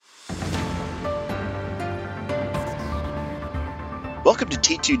Welcome to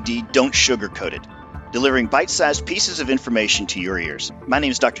T2D Don't Sugarcoat It, delivering bite-sized pieces of information to your ears. My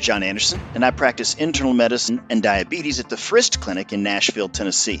name is Dr. John Anderson, and I practice internal medicine and diabetes at the Frist Clinic in Nashville,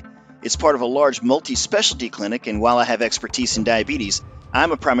 Tennessee. It's part of a large multi-specialty clinic, and while I have expertise in diabetes,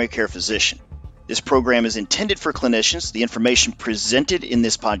 I'm a primary care physician. This program is intended for clinicians. The information presented in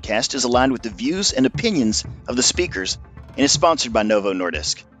this podcast is aligned with the views and opinions of the speakers and is sponsored by Novo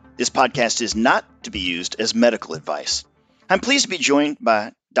Nordisk. This podcast is not to be used as medical advice. I'm pleased to be joined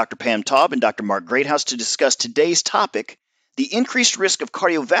by Dr. Pam Taub and Dr. Mark Greathouse to discuss today's topic, the increased risk of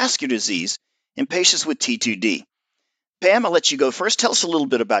cardiovascular disease in patients with T2D. Pam, I'll let you go first. Tell us a little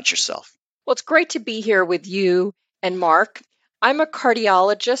bit about yourself. Well, it's great to be here with you and Mark. I'm a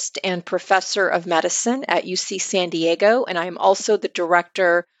cardiologist and professor of medicine at UC San Diego, and I'm also the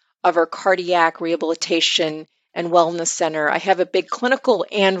director of our Cardiac Rehabilitation and Wellness Center. I have a big clinical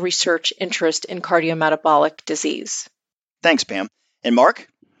and research interest in cardiometabolic disease. Thanks, Pam. And Mark?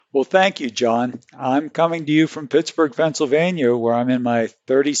 Well, thank you, John. I'm coming to you from Pittsburgh, Pennsylvania, where I'm in my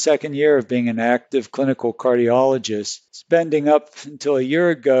 32nd year of being an active clinical cardiologist, spending up until a year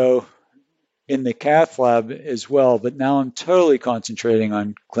ago in the cath lab as well, but now I'm totally concentrating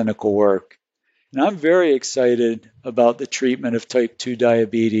on clinical work. And I'm very excited about the treatment of type 2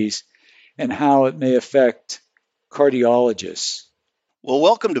 diabetes and how it may affect cardiologists. Well,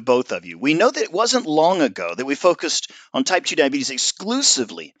 welcome to both of you. We know that it wasn't long ago that we focused on type 2 diabetes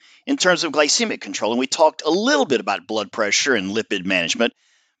exclusively in terms of glycemic control, and we talked a little bit about blood pressure and lipid management,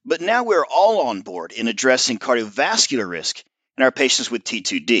 but now we're all on board in addressing cardiovascular risk in our patients with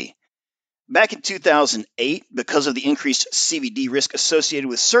T2D. Back in 2008, because of the increased CVD risk associated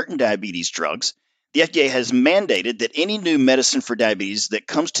with certain diabetes drugs, the FDA has mandated that any new medicine for diabetes that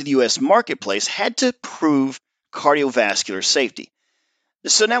comes to the U.S. marketplace had to prove cardiovascular safety.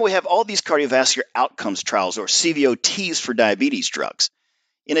 So now we have all these cardiovascular outcomes trials, or CVOTs, for diabetes drugs.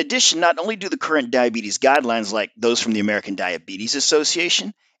 In addition, not only do the current diabetes guidelines, like those from the American Diabetes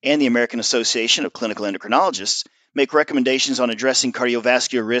Association and the American Association of Clinical Endocrinologists, make recommendations on addressing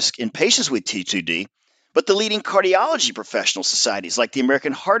cardiovascular risk in patients with T2D, but the leading cardiology professional societies like the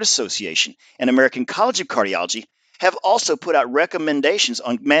American Heart Association and American College of Cardiology have also put out recommendations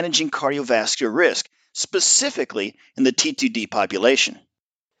on managing cardiovascular risk, specifically in the T2D population.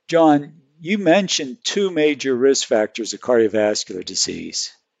 John, you mentioned two major risk factors of cardiovascular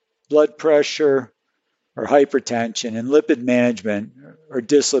disease: blood pressure or hypertension and lipid management or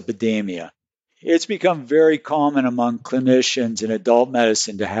dyslipidemia. It's become very common among clinicians in adult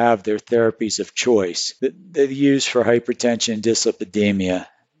medicine to have their therapies of choice that they use for hypertension and dyslipidemia.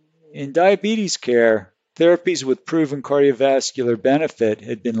 In diabetes care, therapies with proven cardiovascular benefit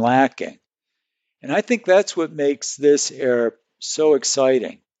had been lacking. And I think that's what makes this era so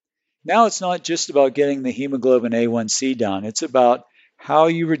exciting. Now it's not just about getting the hemoglobin A1C down. It's about how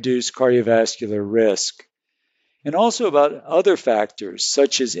you reduce cardiovascular risk, and also about other factors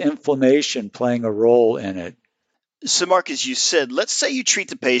such as inflammation playing a role in it. So, Mark, as you said, let's say you treat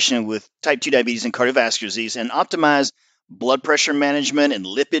the patient with type 2 diabetes and cardiovascular disease and optimize blood pressure management and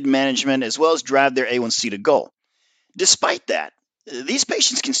lipid management, as well as drive their A1C to goal. Despite that, these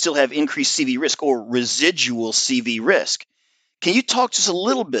patients can still have increased CV risk or residual CV risk. Can you talk to us a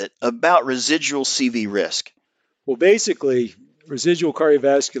little bit about residual CV risk? Well, basically, residual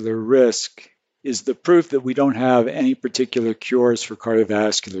cardiovascular risk is the proof that we don't have any particular cures for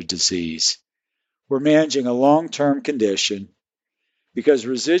cardiovascular disease. We're managing a long-term condition because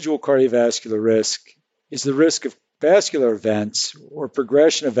residual cardiovascular risk is the risk of vascular events or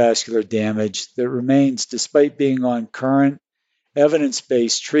progression of vascular damage that remains despite being on current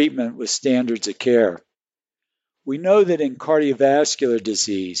evidence-based treatment with standards of care. We know that in cardiovascular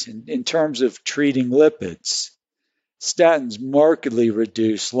disease, in terms of treating lipids, statins markedly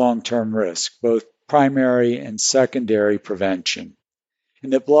reduce long-term risk, both primary and secondary prevention,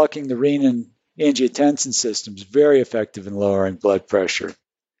 and that blocking the renin-angiotensin system is very effective in lowering blood pressure.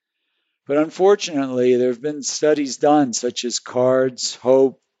 But unfortunately, there have been studies done, such as CARDS,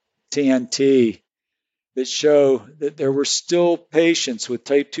 HOPE, TNT, that show that there were still patients with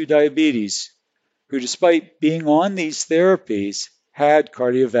type 2 diabetes who, despite being on these therapies, had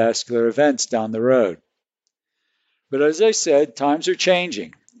cardiovascular events down the road. But as I said, times are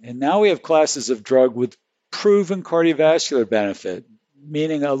changing, and now we have classes of drug with proven cardiovascular benefit,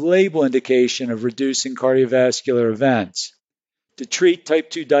 meaning a label indication of reducing cardiovascular events, to treat type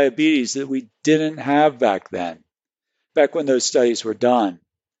 2 diabetes that we didn't have back then, back when those studies were done.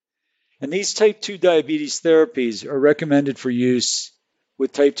 And these type 2 diabetes therapies are recommended for use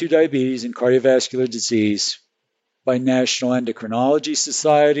with type 2 diabetes and cardiovascular disease by national endocrinology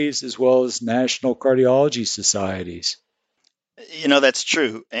societies as well as national cardiology societies. That's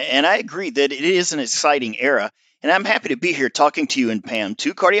true. And I agree that it is an exciting era. And I'm happy to be here talking to you and Pam,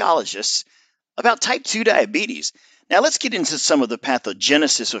 two cardiologists, about type 2 diabetes. Now, let's get into some of the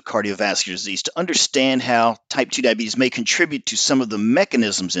pathogenesis of cardiovascular disease to understand how type 2 diabetes may contribute to some of the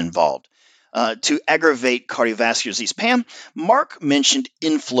mechanisms involved to aggravate cardiovascular disease. Pam, Mark mentioned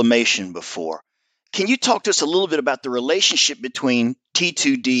inflammation before. Can you talk to us a little bit about the relationship between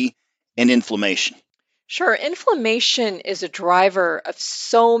T2D and inflammation? Sure. Inflammation is a driver of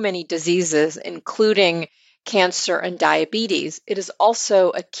so many diseases, including cancer and diabetes. It is also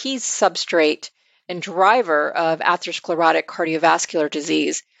a key substrate and driver of atherosclerotic cardiovascular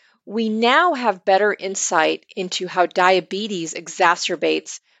disease. We now have better insight into how diabetes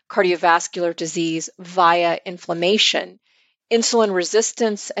exacerbates cardiovascular disease via inflammation. Insulin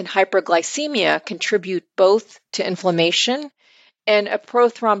resistance and hyperglycemia contribute both to inflammation and a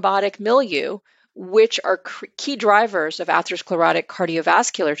prothrombotic milieu, which are key drivers of atherosclerotic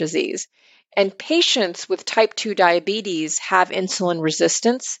cardiovascular disease. And patients with type 2 diabetes have insulin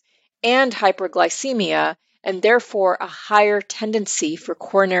resistance and hyperglycemia, and therefore a higher tendency for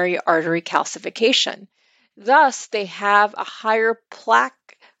coronary artery calcification. Thus, they have a higher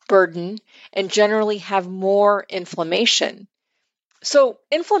plaque burden and generally have more inflammation. So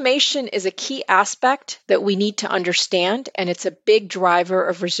inflammation is a key aspect that we need to understand, and it's a big driver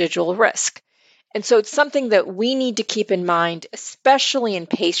of residual risk. And so it's something that we need to keep in mind, especially in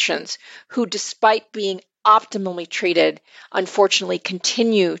patients who, despite being optimally treated, unfortunately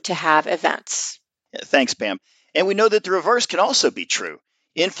continue to have events. Yeah, thanks, Pam. And we know that the reverse can also be true.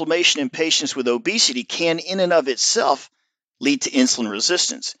 Inflammation in patients with obesity can, in and of itself, lead to insulin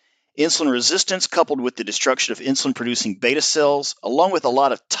resistance. Insulin resistance, coupled with the destruction of insulin-producing beta cells, along with a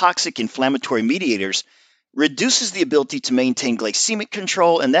lot of toxic inflammatory mediators, reduces the ability to maintain glycemic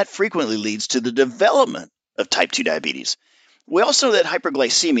control, and that frequently leads to the development of type 2 diabetes. We also know that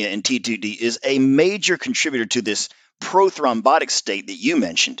hyperglycemia in T2D is a major contributor to this prothrombotic state that you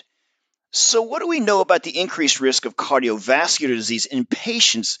mentioned. So what do we know about the increased risk of cardiovascular disease in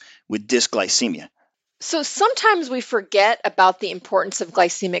patients with dysglycemia? So sometimes we forget about the importance of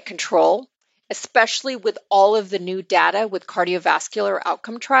glycemic control, especially with all of the new data with cardiovascular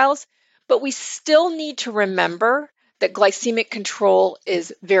outcome trials. But we still need to remember that glycemic control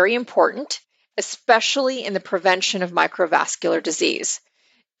is very important, especially in the prevention of microvascular disease.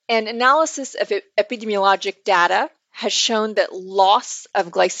 And analysis of epidemiologic data has shown that loss of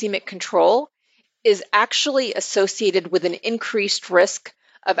glycemic control is actually associated with an increased risk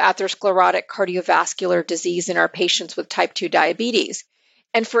of atherosclerotic cardiovascular disease in our patients with type 2 diabetes.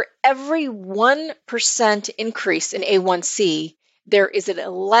 And for every 1% increase in A1C, there is an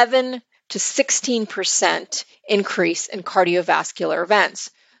 11 to 16% increase in cardiovascular events.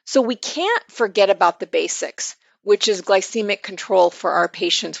 So we can't forget about the basics, which is glycemic control for our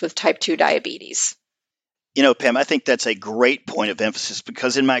patients with type 2 diabetes. Pam, I think that's a great point of emphasis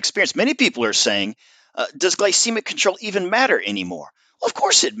because in my experience, many people are saying, does glycemic control even matter anymore? Well, of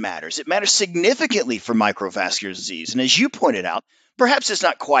course it matters. It matters significantly for microvascular disease. And as you pointed out, perhaps it's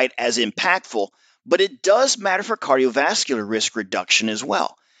not quite as impactful, but it does matter for cardiovascular risk reduction as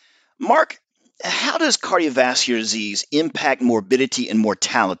well. Mark, how does cardiovascular disease impact morbidity and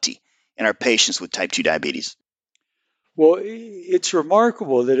mortality in our patients with type 2 diabetes? Well, it's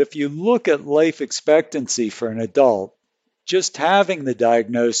remarkable that if you look at life expectancy for an adult, just having the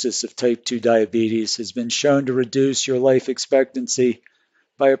diagnosis of type 2 diabetes has been shown to reduce your life expectancy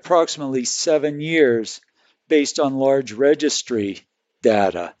by approximately 7 years based on large registry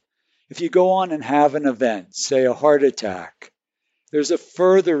data. If you go on and have an event, say a heart attack, there's a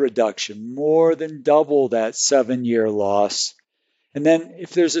further reduction, more than double that 7-year loss. And then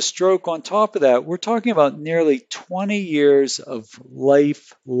if there's a stroke on top of that, we're talking about nearly 20 years of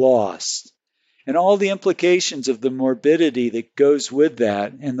life lost. And all the implications of the morbidity that goes with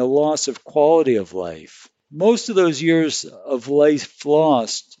that and the loss of quality of life. Most of those years of life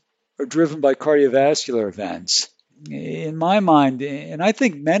lost are driven by cardiovascular events. In my mind, and I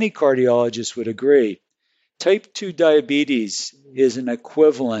think many cardiologists would agree, type 2 diabetes is an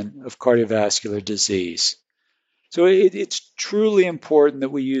equivalent of cardiovascular disease. So it's truly important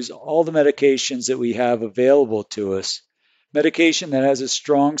that we use all the medications that we have available to us, medication that has a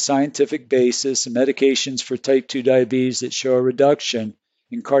strong scientific basis, and medications for type 2 diabetes that show a reduction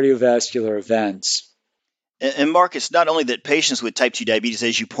in cardiovascular events. And Mark, it's not only that patients with type 2 diabetes,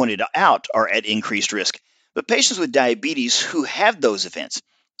 as you pointed out, are at increased risk, but patients with diabetes who have those events,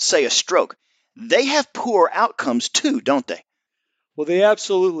 say a stroke, they have poor outcomes too, don't they? Well, they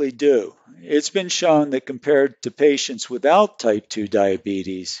absolutely do. It's been shown that compared to patients without type 2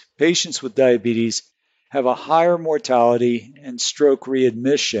 diabetes, patients with diabetes have a higher mortality and stroke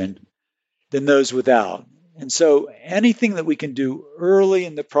readmission than those without. And so anything that we can do early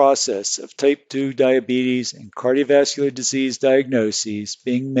in the process of type 2 diabetes and cardiovascular disease diagnoses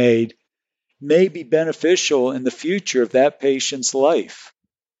being made may be beneficial in the future of that patient's life.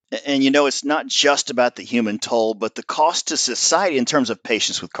 And it's not just about the human toll, but the cost to society in terms of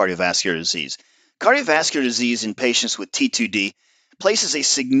patients with cardiovascular disease. Cardiovascular disease in patients with T2D places a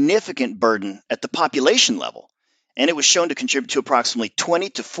significant burden at the population level, and it was shown to contribute to approximately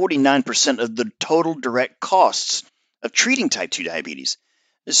 20 to 49% of the total direct costs of treating type 2 diabetes.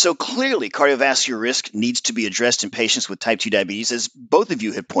 So clearly, cardiovascular risk needs to be addressed in patients with type 2 diabetes, as both of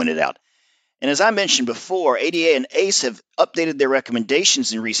you have pointed out. And as I mentioned before, ADA and ACE have updated their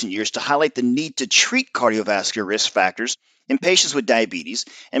recommendations in recent years to highlight the need to treat cardiovascular risk factors in patients with diabetes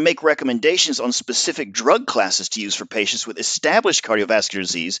and make recommendations on specific drug classes to use for patients with established cardiovascular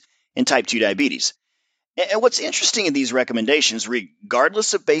disease and type 2 diabetes. And what's interesting in these recommendations,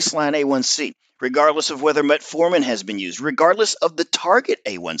 regardless of baseline A1C, regardless of whether metformin has been used, regardless of the target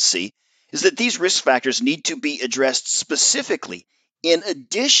A1C, is that these risk factors need to be addressed specifically in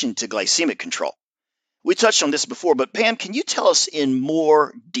addition to glycemic control. We touched on this before, but Pam, can you tell us in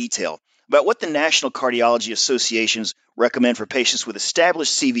more detail about what the National Cardiology Associations recommend for patients with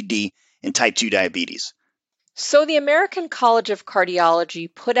established CVD and type 2 diabetes? So the American College of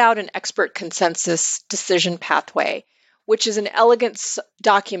Cardiology put out an expert consensus decision pathway, which is an elegant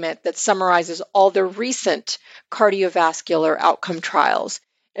document that summarizes all the recent cardiovascular outcome trials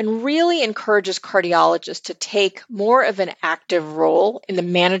and really encourages cardiologists to take more of an active role in the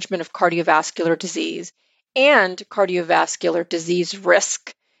management of cardiovascular disease and cardiovascular disease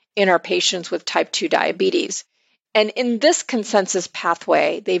risk in our patients with type 2 diabetes. And in this consensus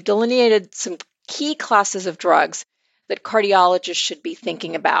pathway, they've delineated some key classes of drugs that cardiologists should be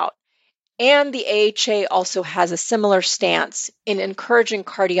thinking about. And the AHA also has a similar stance in encouraging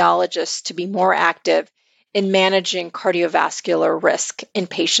cardiologists to be more active in managing cardiovascular risk in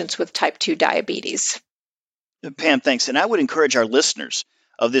patients with type 2 diabetes. Pam, thanks. And I would encourage our listeners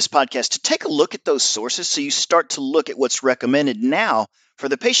of this podcast to take a look at those sources so you start to look at what's recommended now for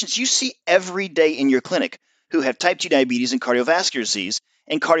the patients you see every day in your clinic who have type 2 diabetes and cardiovascular disease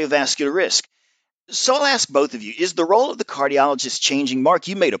and cardiovascular risk. So I'll ask both of you, is the role of the cardiologist changing? Mark,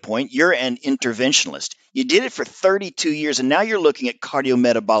 you made a point. You're an interventionalist. You did it for 32 years, and now you're looking at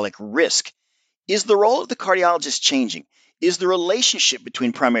cardiometabolic risk. Is the role of the cardiologist changing? Is the relationship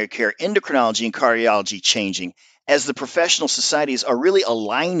between primary care, endocrinology, and cardiology changing as the professional societies are really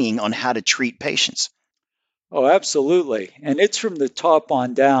aligning on how to treat patients? Oh, absolutely. And it's from the top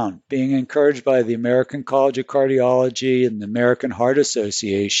on down, being encouraged by the American College of Cardiology and the American Heart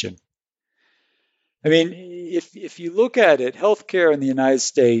Association. I mean, if you look at it, healthcare in the United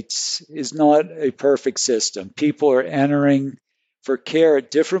States is not a perfect system. People are entering for care at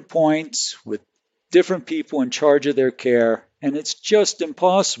different points with different people in charge of their care, and it's just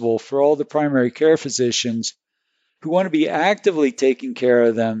impossible for all the primary care physicians who want to be actively taking care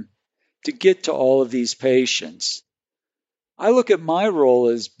of them to get to all of these patients. I look at my role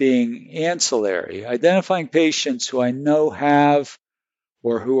as being ancillary, identifying patients who I know have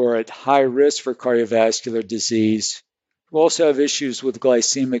or who are at high risk for cardiovascular disease, who also have issues with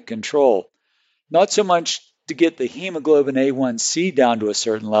glycemic control. Not so much to get the hemoglobin A1C down to a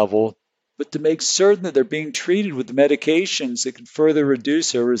certain level, but to make certain that they're being treated with the medications that can further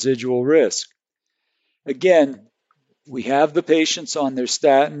reduce their residual risk. Again, we have the patients on their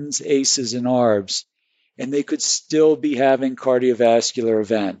statins, ACEs, and ARBs, and they could still be having cardiovascular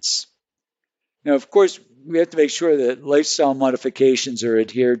events. Now, of course, we have to make sure that lifestyle modifications are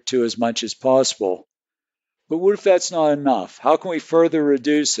adhered to as much as possible. But what if that's not enough? How can we further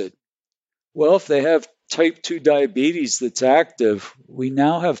reduce it? Well, if they have type 2 diabetes that's active, we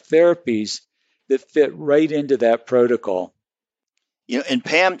now have therapies that fit right into that protocol. And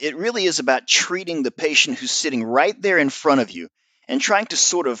Pam, it really is about treating the patient who's sitting right there in front of you and trying to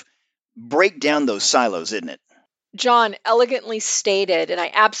sort of break down those silos, isn't it? John, elegantly stated, and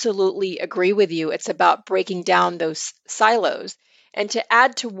I absolutely agree with you. It's about breaking down those silos. And to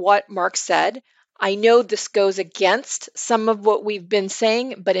add to what Mark said, I know this goes against some of what we've been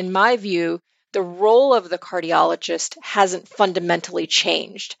saying, but in my view, the role of the cardiologist hasn't fundamentally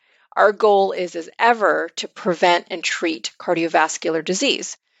changed. Our goal is, as ever, to prevent and treat cardiovascular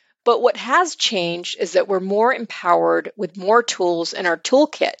disease. But what has changed is that we're more empowered with more tools in our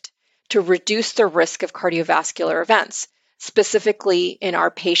toolkit to reduce the risk of cardiovascular events, specifically in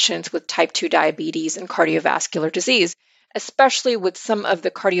our patients with type 2 diabetes and cardiovascular disease, especially with some of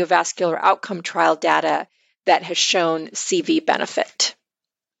the cardiovascular outcome trial data that has shown CV benefit.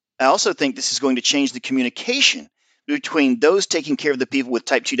 I also think this is going to change the communication between those taking care of the people with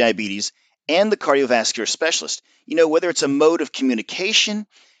type 2 diabetes and the cardiovascular specialist. Whether it's a mode of communication,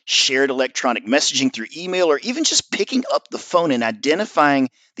 shared electronic messaging through email, or even just picking up the phone and identifying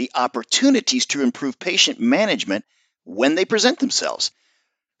the opportunities to improve patient management when they present themselves.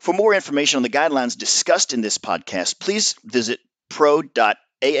 For more information on the guidelines discussed in this podcast, please visit pro.aace.com,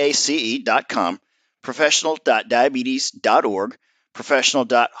 professional.diabetes.org,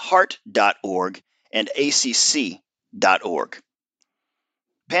 professional.heart.org, and acc.org.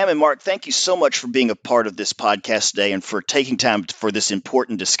 Pam and Mark, thank you so much for being a part of this podcast today and for taking time for this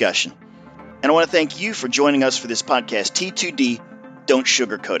important discussion. And I want to thank you for joining us for this podcast, T2D, Don't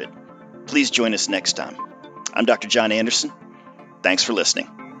Sugarcoat It. Please join us next time. I'm Dr. John Anderson. Thanks for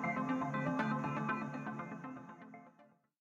listening.